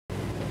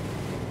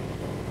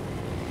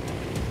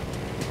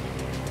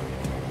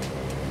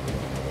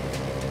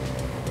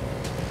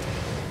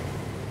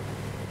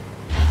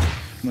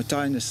I'm gonna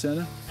tie it in the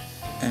center,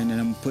 and then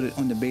I'm gonna put it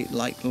on the bait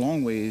like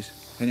long ways.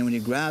 And then when he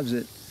grabs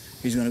it,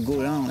 he's gonna go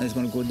down, and it's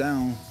gonna go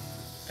down.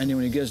 And then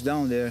when he gets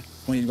down there,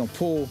 when he's gonna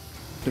pull,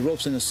 the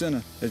rope's in the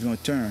center, it's gonna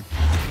turn.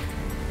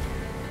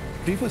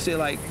 People say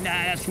like, nah,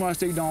 that smart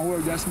stick don't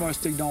work, that smart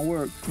stick don't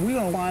work. We're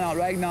gonna find out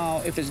right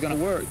now if it's gonna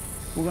work.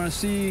 We're gonna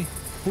see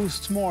who's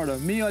smarter,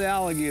 me or the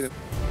alligator.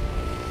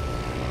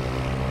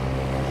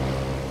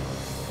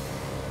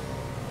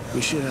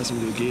 We should have some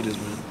good gators,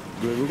 man.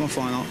 We're gonna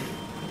find out.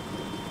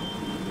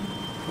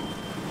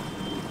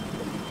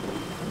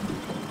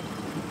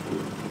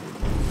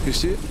 You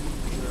see it?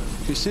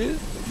 You see it?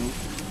 Nope.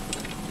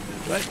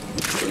 Right?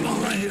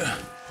 Oh, right here.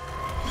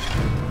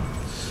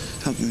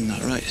 Something's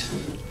not right.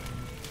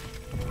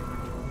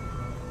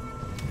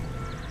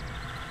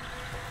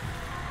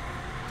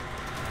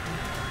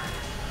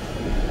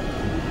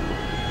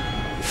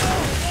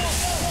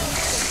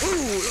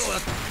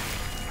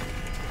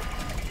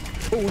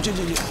 Oh,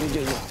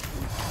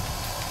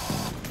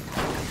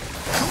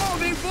 come on,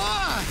 big boy!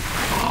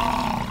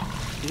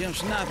 Yeah, I'm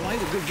snapping.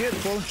 He's a good getter,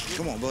 Paul.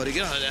 Come on, buddy,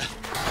 get out of there.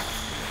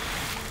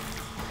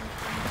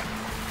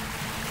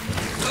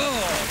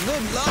 Oh,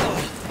 good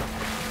lord.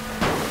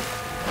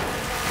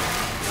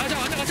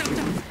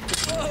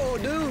 Oh,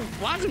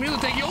 dude. Watch him, he'll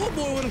take you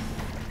overboard with him.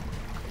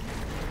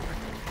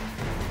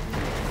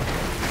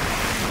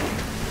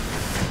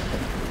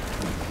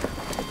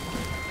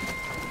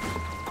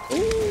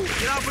 Ooh,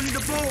 get out from the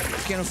boat.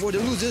 Can't afford to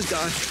lose this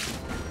guy.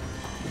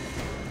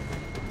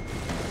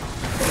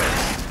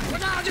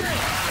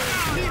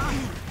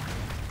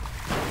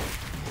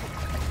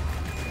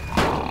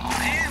 My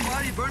hand,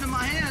 buddy, burning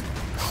my hand.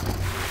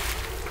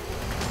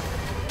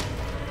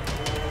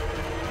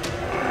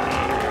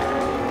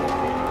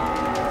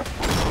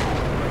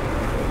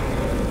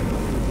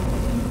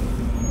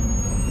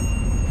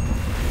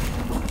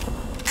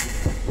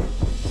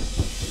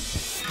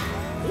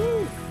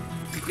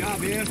 Good job,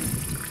 man.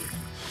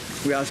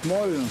 We got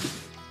smarter than him.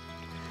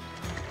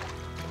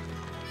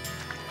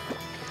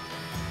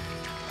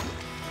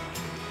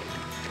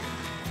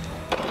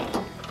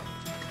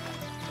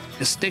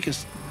 The stick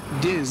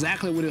did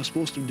exactly what it was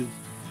supposed to do.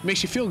 It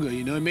makes you feel good,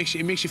 you know. It makes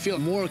you feel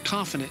more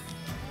confident.